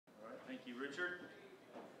Richard.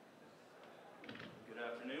 Good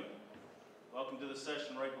afternoon. Welcome to the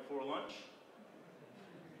session right before lunch.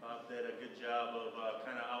 Bob did a good job of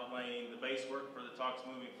kind of outlining the base work for the talks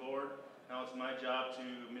moving forward. Now it's my job to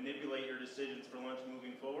manipulate your decisions for lunch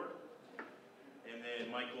moving forward. And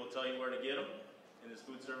then Mike will tell you where to get them in his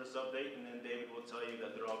food service update, and then David will tell you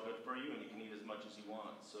that they're all good for you and you can eat as much as you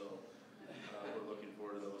want. So we're looking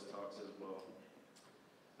forward to those talks as well.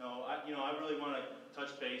 No, I really want to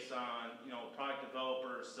touch base on, product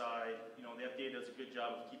developers side. The FDA does a good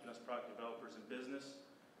job of keeping us product developers in business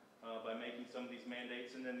by making some of these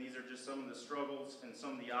mandates, and then these are just some of the struggles and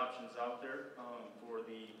some of the options out there for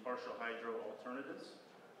the partial hydro alternatives.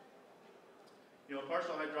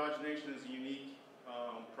 Partial hydrogenation is a unique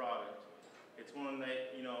product. It's one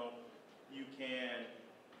that you can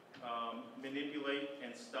manipulate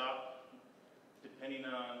and stop depending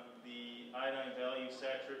on the iodine value,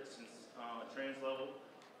 saturates, and trans level,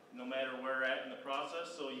 no matter where we're at in the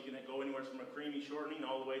process. So you can go anywhere from a creamy shortening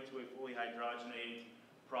all the way to a fully hydrogenated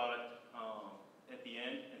product at the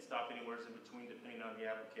end, and stop anywhere in between depending on the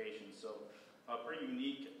application. So a pretty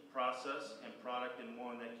unique process and product, and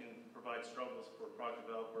one that can provide struggles for product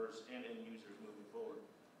developers and end users moving forward.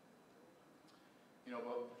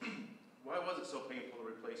 But why was it so painful to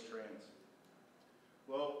replace trans?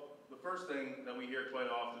 Well, the first thing that we hear quite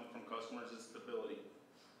often from customers is stability.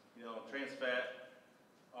 Trans fat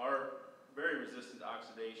are very resistant to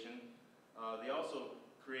oxidation. They also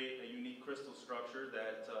create a unique crystal structure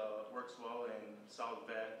that works well in solid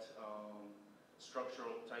fat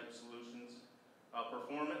structural type solutions.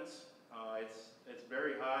 Performance, it's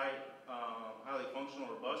very high, highly functional,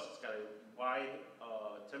 robust. It's got a wide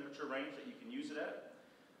temperature range that you can use it at.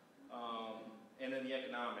 And then the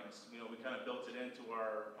economics, we kind of built it into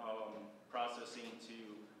our processing to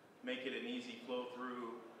make it an easy flow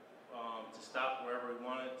through to stop wherever we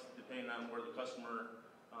want it, depending on where the customer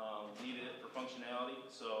needed it for functionality.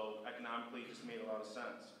 So economically, it just made a lot of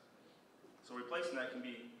sense. So replacing that can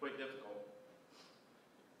be quite difficult.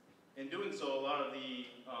 In doing so, a lot of the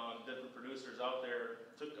different producers out there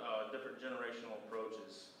took different generational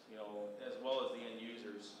approaches, as well as the end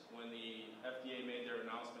users. When the FDA made their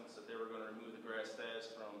announcements that they were going to remove the GRAS status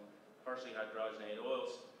from partially hydrogenated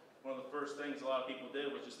oils, one of the first things a lot of people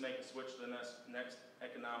did was just make a switch to the next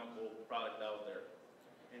economical product out there.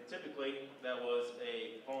 And typically, that was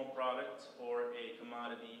a foam product or a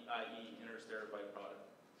commodity, i.e. interesterified product.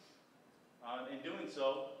 In doing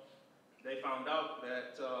so, they found out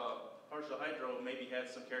that partial hydro maybe had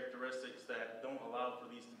some characteristics that don't allow for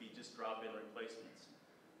these to be just drop-in replacements.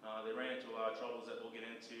 They ran into a lot of troubles that we'll get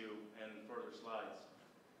into in further slides.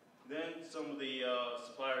 Then some of the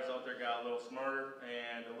suppliers out there got a little smarter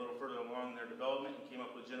and a little further along in their development and came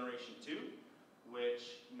up with Generation 2,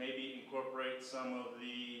 which maybe incorporates some of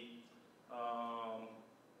the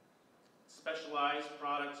specialized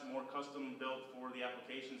products, more custom built for the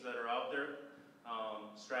applications that are out there.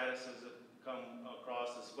 Stratas has come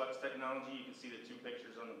across this flex technology. You can see the two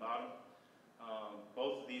pictures on the bottom.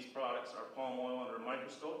 Both of these products are palm oil under a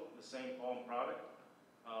microscope, the same palm product.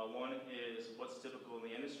 One is what's typical in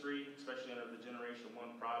the industry, especially under the Generation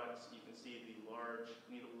 1 products. You can see the large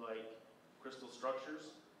needle-like crystal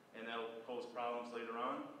structures, and that will pose problems later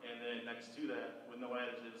on. And then next to that, with no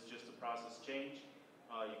additives, just a process change,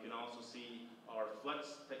 you can also see our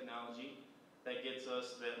flex technology that gets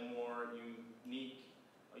us that more unique,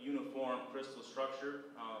 uniform crystal structure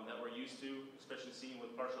that we're used to, especially seeing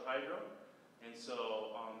with partial hydro. And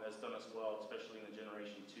so that's done us well, especially in the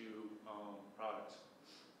Generation 2 products.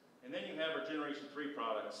 And then you have our Generation 3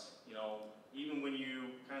 products. Even when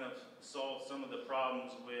you kind of solve some of the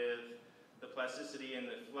problems with the plasticity and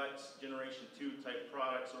the flex Generation 2 type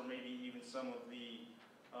products, or maybe even some of the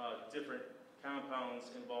different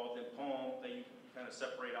compounds involved in palm that you kind of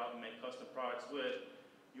separate out and make custom products with,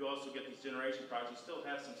 you also get these generation products. You still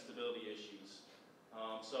have some stability issues.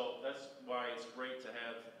 So that's why it's great to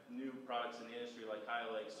have new products in the industry like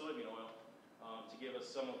high-oleic soybean oil to give us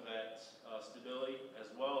some of that stability,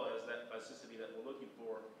 as well as that plasticity that we're looking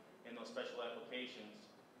for in those special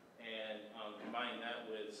applications, and combining that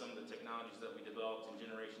with some of the technologies that we developed in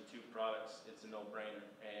Generation 2 products. It's a no-brainer,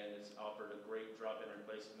 and it's offered a great drop-in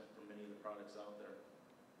replacement for many of the products out there.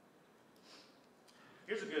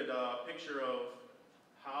 Here's a good picture of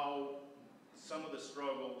how some of the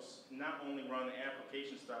struggles not only run on the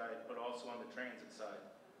application side, but also on the transit side.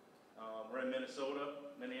 We're in Minnesota,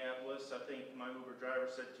 Minneapolis. I think my Uber driver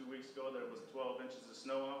said 2 weeks ago there was 12 inches of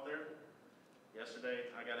snow out there. Yesterday,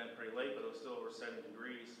 I got in pretty late, but it was still over 70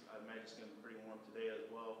 degrees. I imagine it's going to be pretty warm today as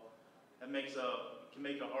well. That can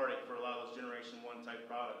make a heartache for a lot of those Generation 1 type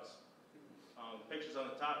products. The pictures on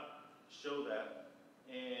the top show that,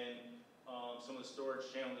 and some of the storage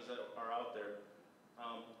challenges that are out there.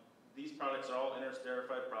 These products are all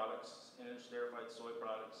interesterified products, interesterified soy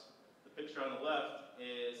products. The picture on the left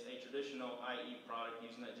is a traditional IE product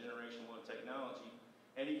using that Generation 1 technology,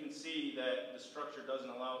 and you can see that the structure doesn't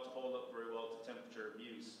allow it to hold up very well to temperature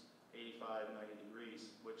abuse, 85, 90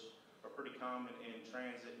 degrees, which are pretty common in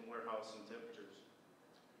transit and warehousing temperatures.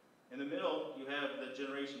 In the middle, you have the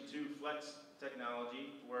Generation 2 Flex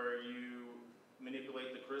technology, where you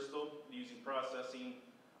manipulate the crystal using processing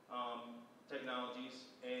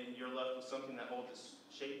technologies, and you're left with something that holds its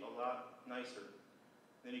shape a lot nicer.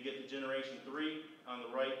 Then you get the Generation 3 on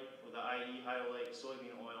the right with the IE high oleic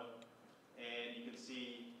soybean oil, and you can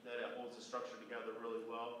see that it holds the structure together really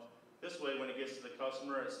well. This way, when it gets to the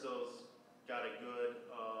customer, it still's got a good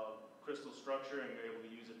crystal structure, and you're able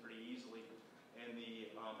to use it pretty easily in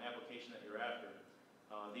the application that you're after.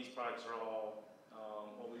 These products are all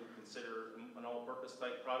what we would consider an all-purpose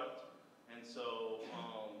type product, and so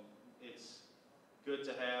it's good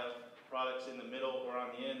to have products in the middle or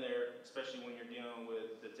on the end there, especially when you're dealing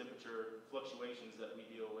with the temperature fluctuations that we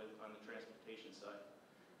deal with on the transportation side.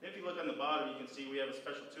 And if you look on the bottom, you can see we have a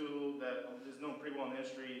special tool that is known pretty well in the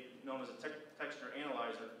industry, known as a texture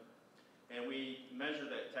analyzer, and we measure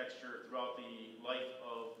that texture throughout the life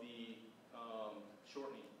of the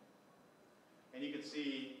shortening. And you can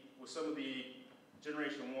see with some of the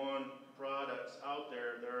Generation 1 products out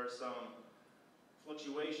there, there are some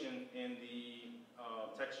fluctuation in the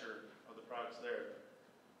texture of the products there.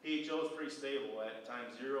 PHO is pretty stable at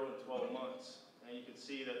times 0 and 12 months, and you can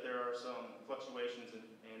see that there are some fluctuations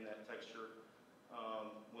in that texture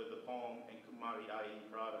with the palm and commodity IE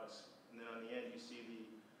products. And then on the end, you see the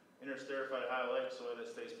interesterified high oleic soy that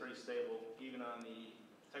stays pretty stable, even on the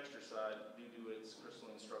texture side, due to its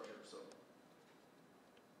crystalline structure. So,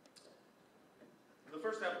 the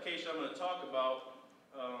first application I'm going to talk about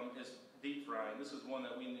is deep frying. This is one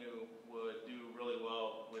that we knew would do really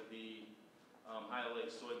well with the high oleic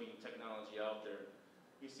soybean technology out there.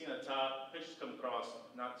 You see on the top, pictures come across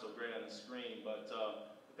not so great on the screen, but the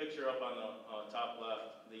picture up on the top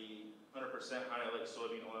left, the 100% high oleic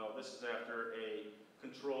soybean oil. This is after a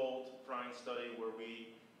controlled frying study where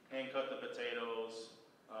we hand cut the potatoes,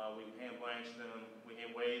 we hand blanch them, we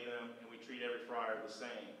hand weigh them, and we treat every fryer the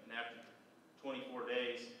same. And after 24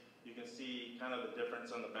 days, you can see kind of the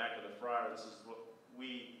difference on the back of the fryer. This is what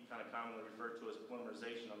we kind of commonly refer to as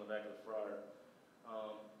polymerization on the back of the fryer.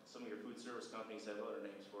 Some of your food service companies have other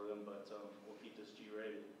names for them, but we'll keep this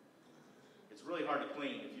G-rated. It's really hard to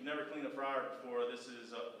clean. If you've never cleaned a fryer before, this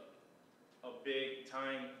is a big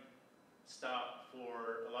time stop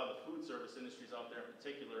for a lot of the food service industries out there in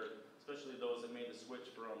particular, especially those that made the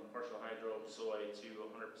switch from partial hydro soy to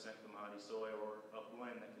 100% commodity soy, or a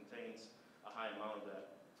blend that contains a high amount of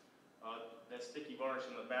that. That sticky varnish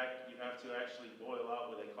in the back, you have to actually boil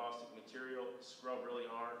out with a caustic material, scrub really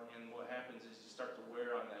hard, and what happens is you start to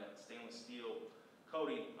wear on that stainless steel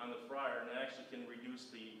coating on the fryer, and it actually can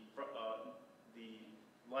reduce the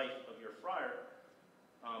life of your fryer.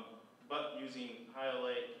 But using high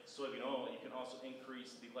oleic soybean oil, you can also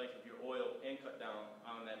increase the life of your oil and cut down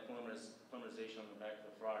on that polymerization on the back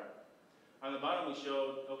of the fryer. On the bottom we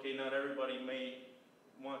showed, okay, not everybody may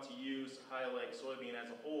want to use high oleic soybean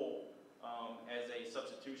as a whole as a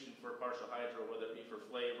substitution for partial hydro, whether it be for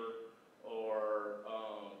flavor or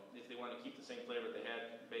if they want to keep the same flavor they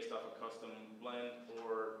had based off a custom blend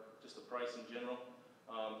or just the price in general.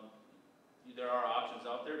 There are options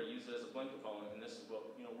out there to use it as a blend component, and this is what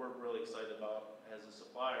we're really excited about as a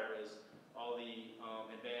supplier, is all the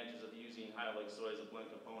advantages of using high oleic soy as a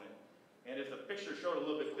blend component. And if the picture showed a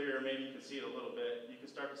little bit clearer, maybe you can see it a little bit, you can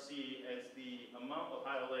start to see as the amount of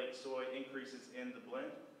high oleic soy increases in the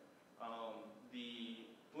blend, the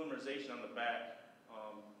polymerization on the back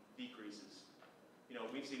decreases.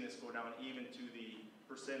 We've seen this go down even to the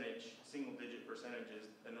percentage, single-digit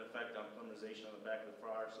percentages, an effect on polymerization on the back of the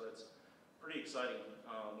fryer. So that's pretty exciting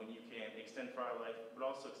when you can extend fryer life, but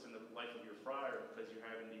also extend the life of your fryer because you're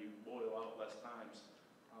having to boil out less times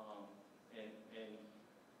and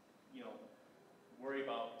worry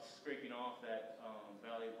about scraping off that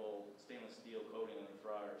valuable stainless steel coating on the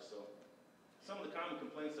fryer. So some of the common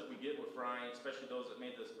complaints that we get with frying, especially those that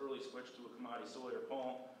made this early switch to a commodity soy or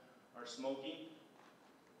palm, are smoking,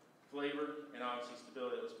 flavor, and obviously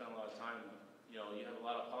stability that we spend a lot of time on. You have a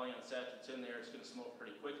lot of polyunsaturates in there, it's going to smoke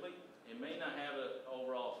pretty quickly. It may not have an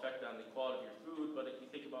overall effect on the quality of your food, but if you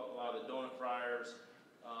think about a lot of the donut fryers,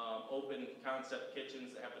 open concept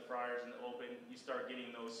kitchens that have the fryers in the open, you start getting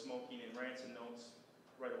those smoking and rancid notes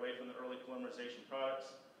right away from the early polymerization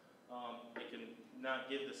products. It can not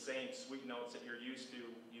give the same sweet notes that you're used to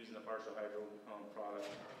using a the partial hydro product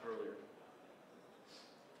earlier.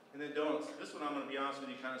 And then donuts. This one, I'm going to be honest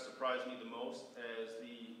with you, kind of surprised me the most as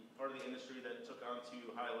the part of the industry that took onto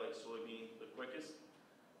high-like soybean the quickest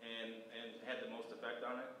and had the most effect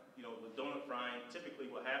on it. You know, with donut frying, typically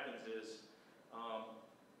what happens is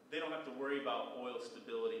they don't have to worry about oil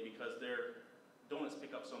stability because their donuts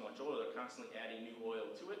pick up so much oil, they're constantly adding new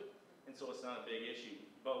oil to it, and so it's not a big issue.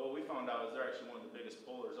 But what we found out is they're actually one of the biggest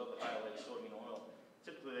pullers of the high-like soybean oil.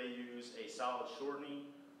 Typically they use a solid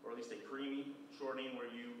shortening, or at least a creamy shortening,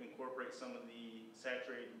 where you incorporate some of the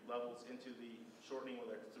saturated levels into the shortening,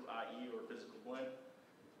 whether it's through IE or physical blend,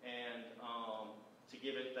 and to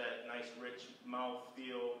give it that nice rich mouth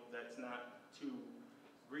feel that's not too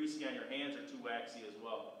greasy on your hands or too waxy as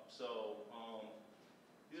well. So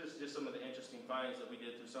these are just some of the interesting findings that we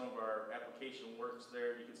did through some of our application works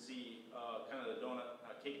there. You can see kind of the donut,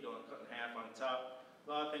 cake donut cut in half on top. A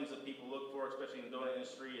lot of things that people look for, especially in the donut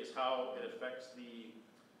industry, is how it affects the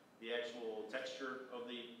actual texture of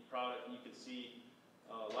the product. And you can see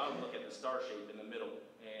a lot of them look at the star shape in the middle,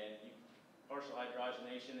 and partial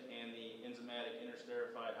hydrogenation and the enzymatic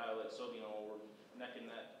interesterified high-like soybean oil, we're necking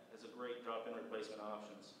that as a great drop-in replacement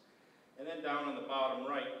options. And then down on the bottom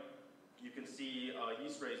right, you can see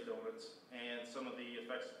yeast-raised donuts and some of the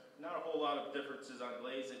effects. Not a whole lot of differences on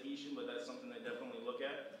glaze adhesion, but that's something they definitely look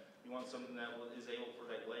at. You want something that is able for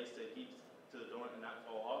that glaze to adhere to the donut and not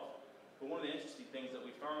fall off. But one of the interesting things that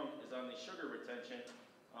we found is on the sugar retention,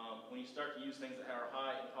 when you start to use things that are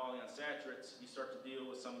high in polyunsaturates, you start to deal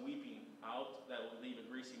with some weeping out that will leave a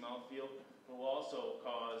greasy mouthfeel, but will also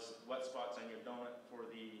cause wet spots on your donut for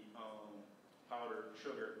the powdered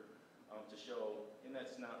sugar to show, and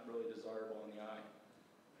that's not really desirable in the eye.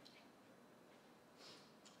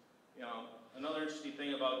 You know, another interesting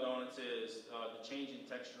thing about donuts is the change in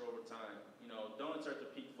texture over time. You know, donuts are at the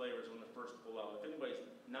peak flavors when they first pull out. If anybody's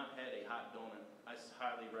not had a hot donut, I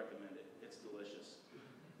highly recommend it. It's delicious.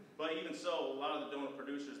 But even so, a lot of the donut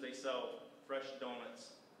producers, they sell fresh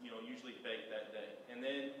donuts, you know, usually baked that day. And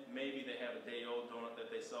then maybe they have a day-old donut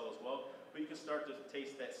that they sell as well. But you can start to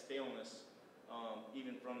taste that staleness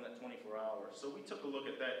even from that 24 hours. So we took a look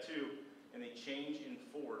at that too, and they change in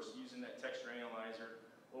force using that texture analyzer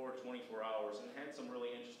over 24 hours, and had some really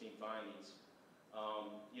interesting findings.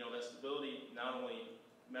 You know, that stability not only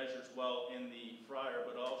measures well in the fryer,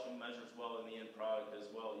 but also measures well in the end product as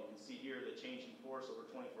well. You can see here the change in force over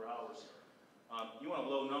 24 hours. You want a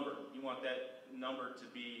low number. You want that number to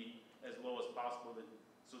be as low as possible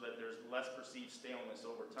so that there's less perceived staleness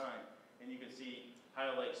over time. And you can see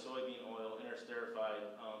high-like soybean oil, interesterified,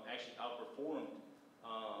 actually outperformed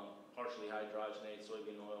partially hydrogenated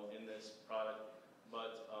soybean oil in this product,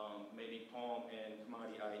 but maybe palm and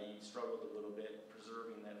commodity IE struggled a little bit,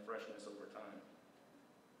 preserving that freshness over time.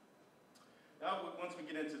 Now, once we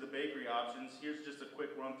get into the bakery options, here's just a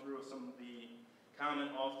quick run through of some of the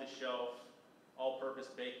common off-the-shelf, all-purpose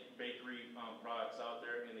bakery products out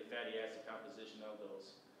there and the fatty acid composition of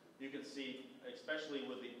those. You can see, especially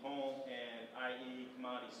with the palm and IE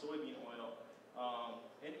commodity soybean oil,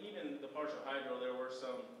 and even the partial hydro, there were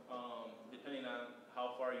some, depending on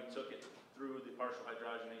how far you took it through the partial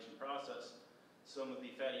hydrogenation process, some of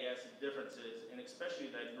the fatty acid differences, and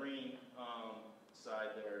especially that green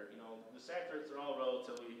side there. You know, the saturates are all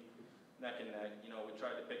relatively neck and neck. You know, we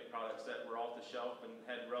tried to pick products that were off the shelf and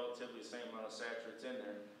had relatively the same amount of saturates in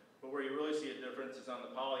there. But where you really see a difference is on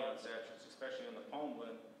the polyunsaturates, especially on the palm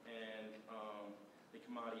blend and the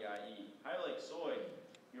commodity IE. High-like soy,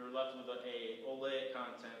 you're left with a oleic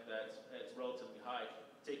content that's relatively high,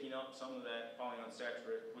 taking up some of that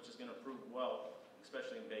polyunsaturate, which is going to prove well,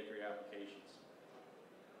 especially in bakery applications.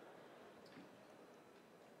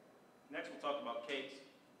 Next, we'll talk about cakes.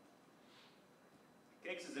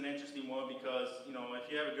 Cakes is an interesting one because, you know,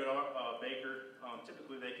 if you have a good baker,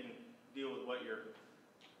 typically they can deal with what you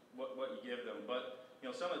give them. But,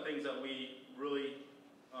 you know, some of the things that we really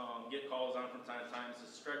get calls on from time to time is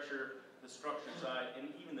the structure side,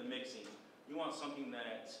 and even the mixing. You want something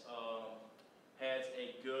that has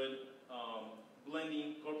a good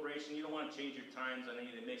blending incorporation. You don't want to change your times on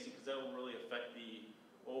any of the mixing because that will really affect the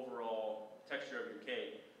overall texture of your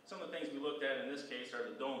cake. Some of the things we looked at in this case are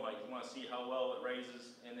the dome height. You want to see how well it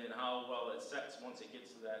raises and then how well it sets once it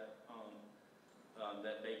gets to that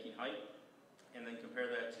that baking height, and then compare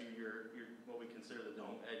that to your what we consider the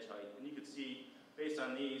dome edge height. And you can see based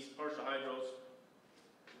on these partial hydros,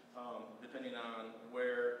 depending on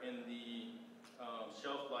where in the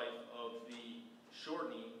shelf life of the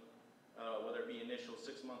shortening, whether it be initial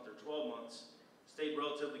 6 months or 12 months, stayed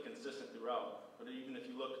relatively consistent throughout. But even if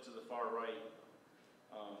you look to the far right,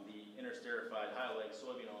 the interesterified high-like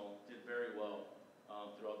soybean oil did very well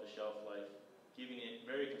throughout the shelf life, giving it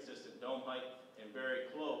very consistent dome height and very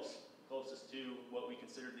closest to what we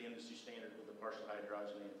consider the industry standard with the partially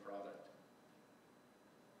hydrogenated product.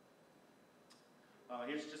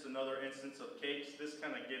 Here's just another instance of cakes. This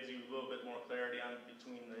kind of gives you a little bit more clarity on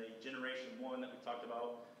between the generation 1 that we talked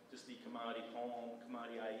about, just the commodity palm,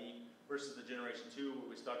 commodity IE, versus the generation 2 where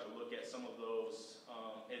we start to look at some of those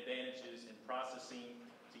advantages in processing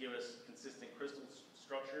to give us consistent crystal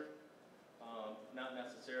structure, not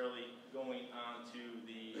necessarily going on to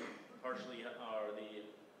the partially or the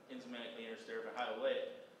enzymatically intersterrified high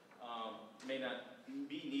oleic. May not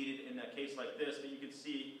be needed in a case like this, but you can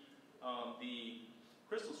see the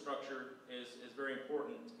crystal structure is very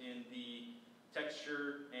important in the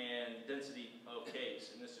texture and density of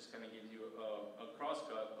cakes, and this just kind of gives you a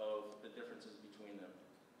crosscut of the differences between them.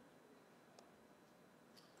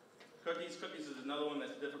 Cookies is another one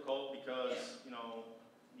that's difficult because, you know,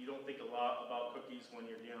 you don't think a lot about cookies when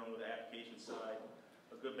you're dealing with the application side.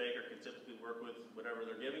 A good baker can typically work with whatever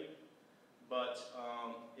they're giving, but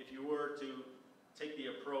if you were to take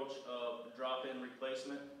the approach of drop-in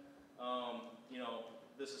replacement, you know,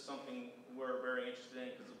 this is something we're very interested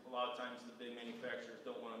in because a lot of times the big manufacturers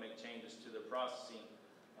don't want to make changes to their processing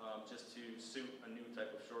just to suit a new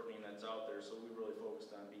type of shortening that's out there. So we really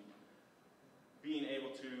focused on being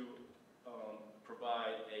able to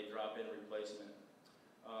provide a drop-in replacement.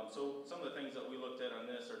 So some of the things that we looked at on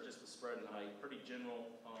this are just the spread and height, pretty general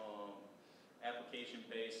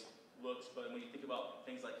application-based looks, but when you think about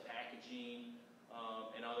things like packaging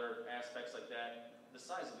and other aspects like that, the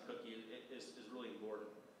size of the cookie is really important.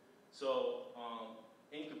 So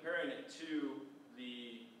in comparing it to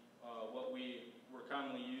the what we were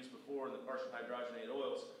commonly used before in the partial hydrogenated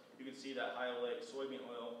oils, you can see that high oleic soybean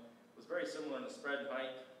oil was very similar in the spread and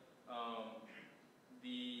height.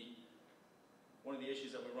 One of the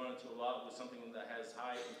issues that we run into a lot with something that has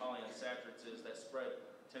high in polyunsaturates is that spread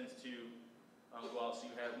tends to go out, so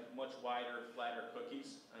you have much wider, flatter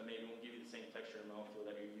cookies, and maybe won't give you the same texture and mouthfeel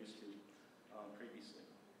that you're used to previously.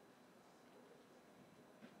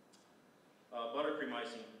 Buttercream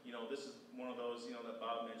icing, you know, this is one of those, you know, that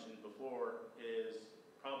Bob mentioned before, is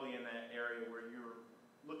probably in that area where you're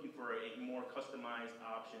looking for a more customized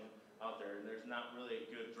option out there, and there's not really a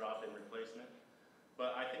good drop-in replacement.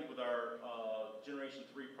 But I think with our Generation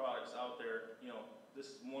 3 products out there, you know, this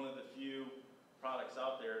is one of the few products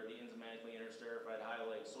out there, the enzymatically intersterrified high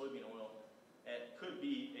oleic soybean oil, it could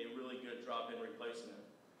be a really good drop-in replacement.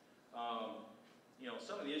 You know,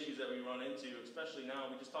 some of the issues that we run into, especially now,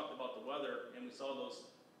 we just talked about the weather, and we saw those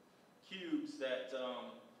cubes that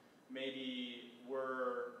maybe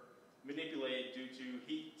were manipulated due to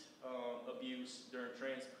heat abuse during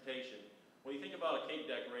transportation. When you think about a cake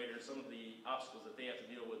decorator, some of the obstacles that they have to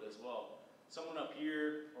deal with as well. Someone up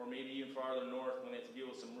here, or maybe even farther north, when they have to deal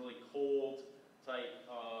with some really cold type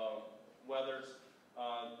weathers,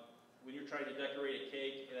 when you're trying to decorate a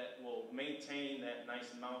cake that will maintain that nice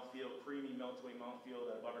mouthfeel, creamy melt-away mouthfeel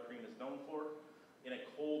that buttercream is known for, in a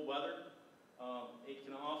cold weather, it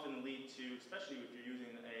can often lead to, especially if you're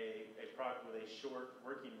using a product with a short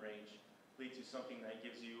working range, lead to something that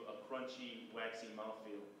gives you a crunchy, waxy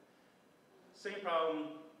mouthfeel. Same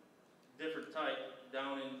problem, different type,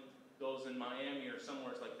 down in those in Miami or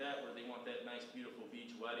somewhere like that where they want that nice, beautiful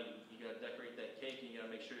beach wedding. You got to decorate that cake and you got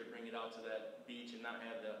to make sure to bring it out to that beach and not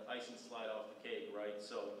have the icing slide off the cake, right?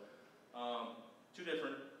 So, two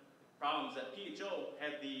different problems that PHO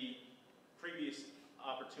had the previous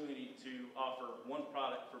opportunity to offer one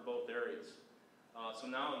product for both areas. So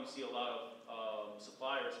now you see a lot of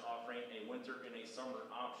suppliers offering a winter and a summer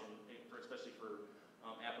option, especially for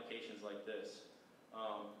applications like this.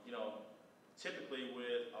 You know, typically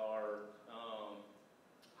with our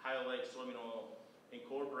high oleic soybean oil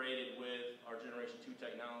incorporated with our Generation 2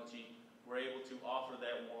 technology, we're able to offer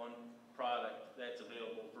that one product that's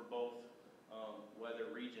available for both weather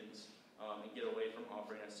regions and get away from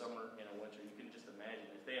offering a summer and a winter. You can just imagine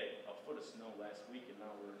if they had a foot of snow last week and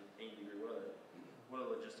now we're in 80-degree weather, what a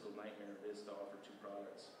logistical nightmare it is to offer two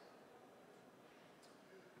products.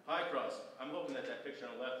 Pie crust. I'm hoping that that picture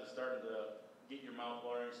on the left is starting to get your mouth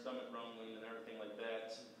watering, stomach rumbling, and everything like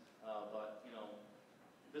that. But you know,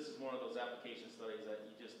 this is one of those application studies that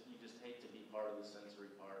you just hate to be part of the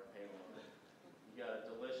sensory panel of it. You got a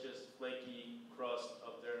delicious flaky crust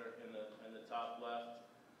up there in the top left.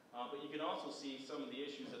 But you can also see some of the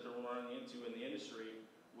issues that they're running into in the industry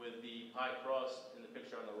with the pie crust in the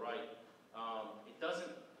picture on the right. It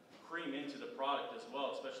doesn't cream into the product as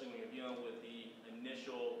well, especially when you're dealing with the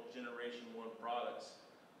initial Generation 1 products.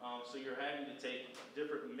 So you're having to take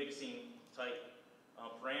different mixing type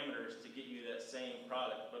parameters to get you that same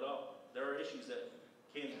product. But there are issues that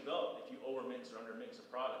can develop if you overmix or undermix a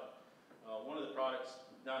product. One of the products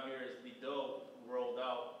down here is the dough rolled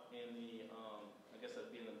out in the, I guess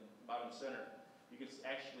that'd be in the bottom center. You can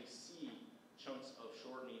actually see chunks of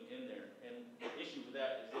shortening in there. And the issue with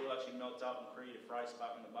that is they will actually melt out and create a fry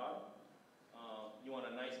spot in the bottom. You want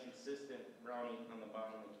a nice consistent browning on the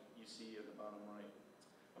bottom, like you see at the bottom right.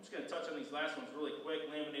 I'm just going to touch on these last ones really quick.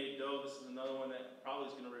 Laminated dough, this is another one that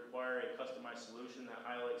probably is going to require a customized solution that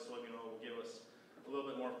highlight soybean oil will give us a little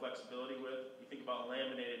bit more flexibility with. You think about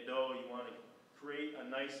laminated dough, you want to create a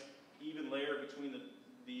nice even layer between the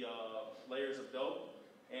layers of dough,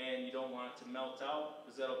 and you don't want it to melt out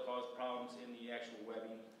because that'll cause problems in the actual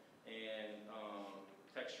webbing and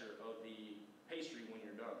texture of the pastry when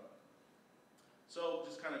you're done. So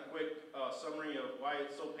just kind of quick summary of why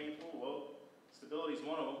it's so painful. Well, stability is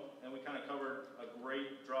one of them, and we kind of covered a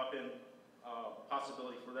great drop-in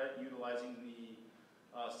possibility for that, utilizing the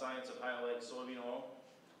science of high oleic soybean oil.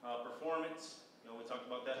 Performance, we talked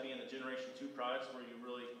about that being the Generation 2 products where you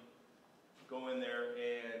really go in there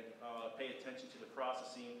and pay attention to the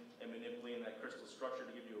processing and manipulating that crystal structure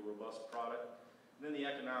to give you a robust product. And then the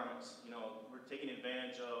economics, we're taking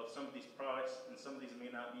advantage of some of these products, and some of these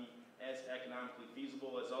may not be as economically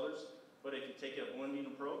feasible as others, but if you take a blending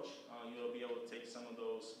approach, you'll be able to take some of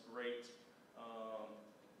those great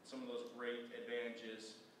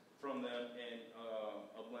advantages from them in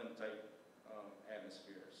a blend type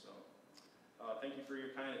atmosphere. So thank you for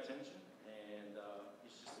your kind attention, and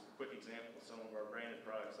it's just a quick example of some of our branded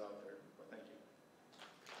products out there. But thank you.